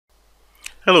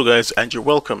Hello guys, and you're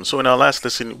welcome. So in our last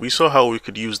lesson, we saw how we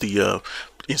could use the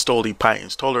install the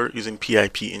pyinstaller using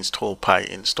pip install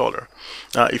pyinstaller.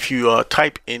 If you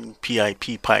type in pip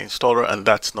pyinstaller and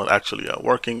that's not actually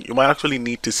working, you might actually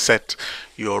need to set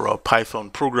your Python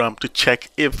program to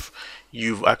check if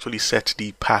you've actually set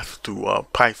the path to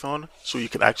Python so you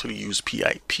can actually use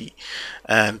pip.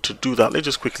 And to do that, let's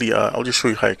just quickly, I'll just show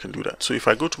you how you can do that. So if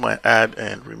I go to my add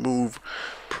and remove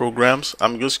programs,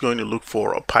 I'm just going to look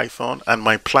for a Python, and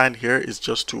my plan here is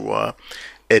just to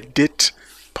edit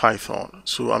Python.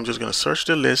 So I'm just going to search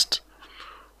the list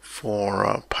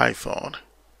for Python.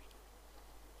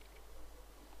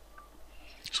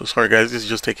 So sorry guys, this is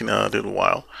just taking a little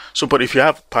while. So but if you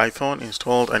have Python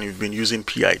installed and you've been using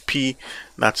pip,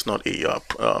 that's not a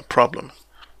problem.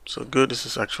 So good, this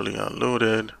is actually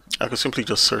loaded. I could simply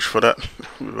just search for that.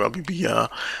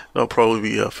 That'll probably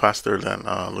be faster than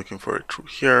looking for it through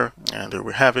here. And there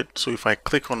we have it. So if I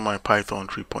click on my Python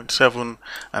 3.7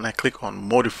 and I click on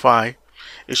modify,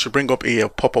 it should bring up a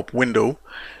pop-up window.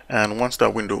 And once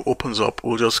that window opens up,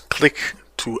 we'll just click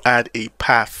to add a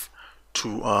path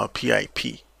to pip.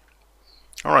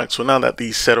 Alright, so now that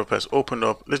the setup has opened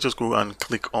up, let's just go and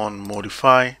click on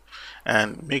modify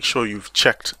and make sure you've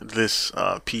checked this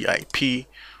pip,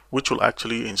 which will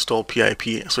actually install pip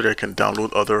so that you can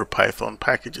download other Python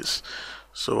packages.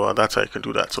 So that's how you can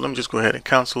do that. So let me just go ahead and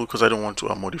cancel because I don't want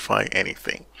to modify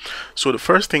anything. So the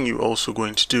first thing you're also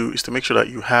going to do is to make sure that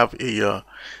you have a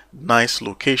nice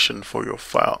location for your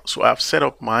file. So I've set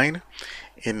up mine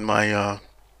in my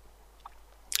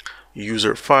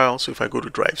user file. So if I go to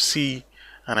drive C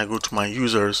and I go to my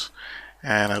users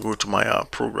and I go to my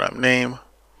program name,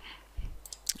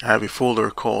 I have a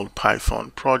folder called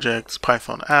Python projects,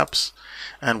 Python apps,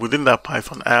 and within that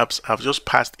Python apps, I've just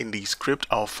passed in the script,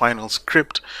 our final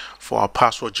script for our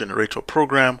password generator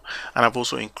program, and I've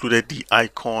also included the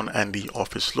icon and the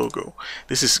Office logo.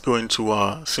 This is going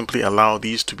to simply allow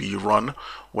these to be run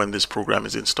when this program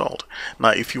is installed. Now,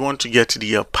 if you want to get to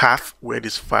the path where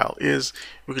this file is,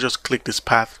 we can just click this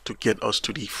path to get us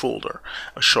to the folder.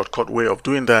 A shortcut way of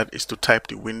doing that is to type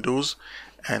the Windows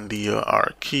and the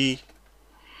R key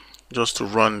just to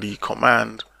run the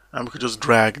command, and we could just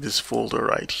drag this folder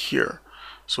right here.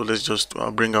 So let's just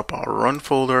bring up our run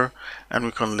folder, and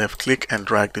we can left click and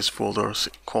drag this folder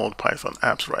called Python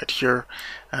apps right here,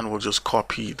 and we'll just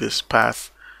copy this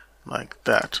path like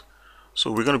that. So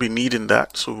we're going to be needing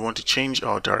that, so we want to change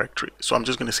our directory. So I'm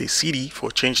just going to say cd for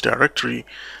change directory,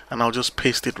 and I'll just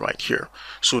paste it right here.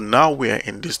 So now we're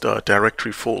in this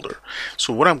directory folder.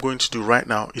 So what I'm going to do right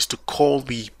now is to call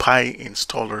the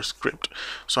pyinstaller script.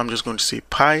 So I'm just going to say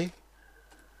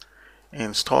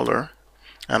pyinstaller,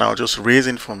 and I'll just raise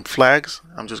in from flags.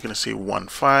 I'm just going to say one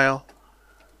file,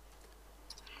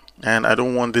 and I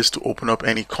don't want this to open up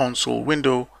any console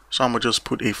window. So I'm going to just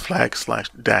put a flag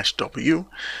 /-w,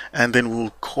 and then we'll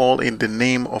call in the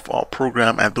name of our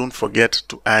program, and don't forget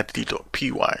to add the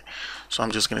 .py. So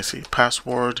I'm just going to say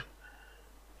password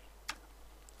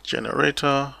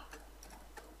generator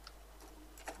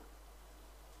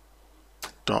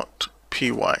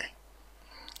 .py.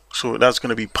 So that's going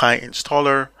to be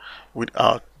pyinstaller with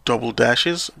our double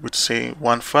dashes, which say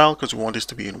one file because we want this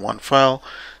to be in one file.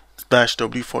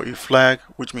 -w for a flag,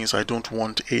 which means I don't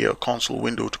want a console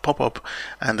window to pop up,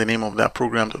 and the name of that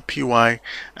program .py.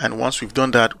 And once we've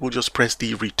done that, we'll just press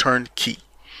the return key.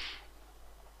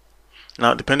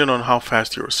 Now, depending on how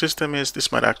fast your system is,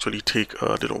 this might actually take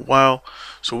a little while.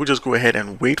 So we'll just go ahead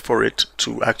and wait for it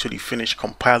to actually finish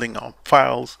compiling our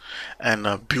files and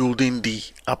building the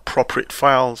appropriate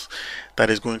files that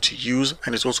is going to use.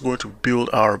 And it's also going to build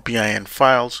our bin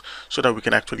files so that we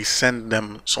can actually send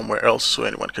them somewhere else so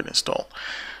anyone can install.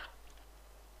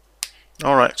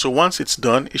 Alright, so once it's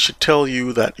done, it should tell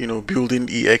you that, building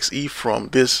exe from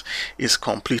this is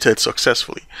completed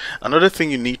successfully. Another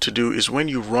thing you need to do is when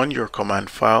you run your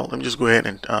command file, let me just go ahead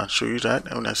and show you that.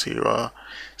 And when I say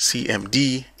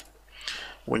cmd,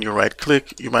 when you right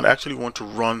click, you might actually want to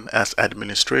run as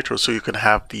administrator so you can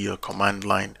have the command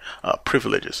line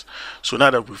privileges. So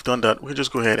now that we've done that, we'll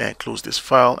just go ahead and close this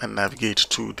file and navigate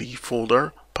to the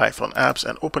folder Python apps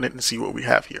and open it and see what we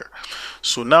have here.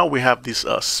 So now we have this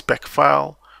spec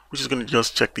file, which is going to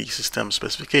just check the system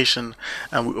specification,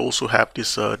 and we also have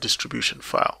this distribution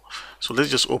file. So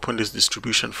let's just open this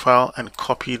distribution file and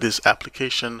copy this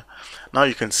application. Now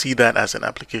you can see that as an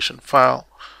application file.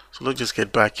 So let's just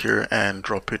get back here and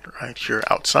drop it right here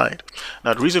outside.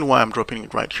 Now the reason why I'm dropping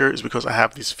it right here is because I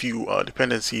have these few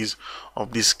dependencies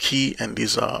of this key and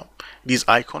this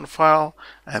icon file,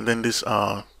 and then this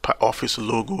Office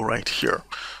logo right here.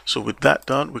 So with that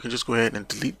done, we can just go ahead and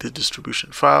delete the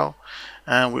distribution file,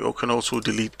 and we can also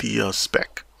delete the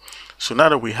spec. So now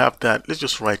that we have that, let's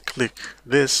just right click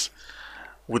this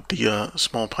with the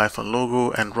small Python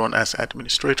logo and run as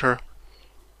administrator.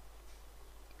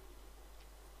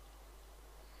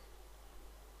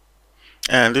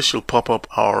 And this should pop up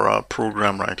our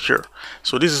program right here.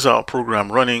 So this is our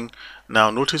program running. Now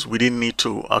notice we didn't need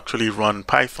to actually run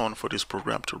Python for this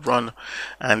program to run,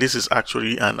 and this is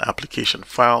actually an application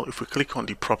file. If we click on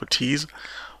the properties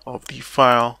of the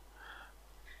file,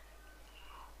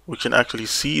 we can actually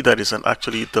see that it's an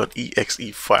actually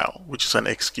 .exe file, which is an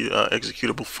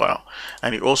executable file.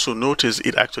 And you also notice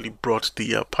it actually brought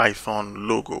the Python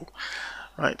logo.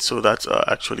 Right, so that's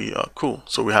actually cool.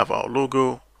 So we have our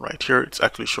logo right here. It's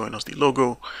actually showing us the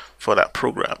logo for that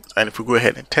program. And if we go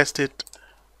ahead and test it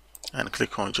and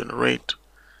click on generate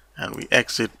and we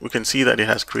exit, we can see that it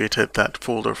has created that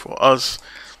folder for us,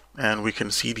 and we can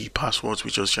see the passwords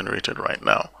we just generated right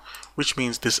now, which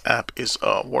means this app is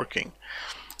working.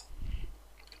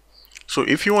 So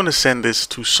if you want to send this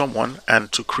to someone and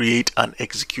to create an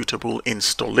executable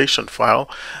installation file,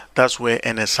 that's where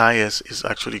NSIS is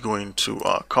actually going to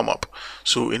come up.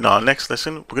 So in our next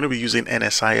lesson, we're going to be using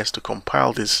NSIS to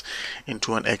compile this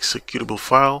into an executable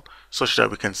file such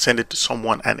that we can send it to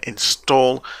someone and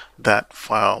install that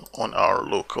file on our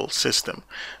local system.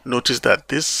 Notice that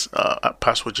this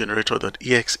password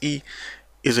generator.exe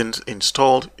isn't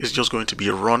installed. It's just going to be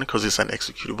a run because it's an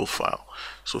executable file.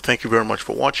 So thank you very much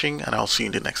for watching, and I'll see you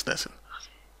in the next lesson.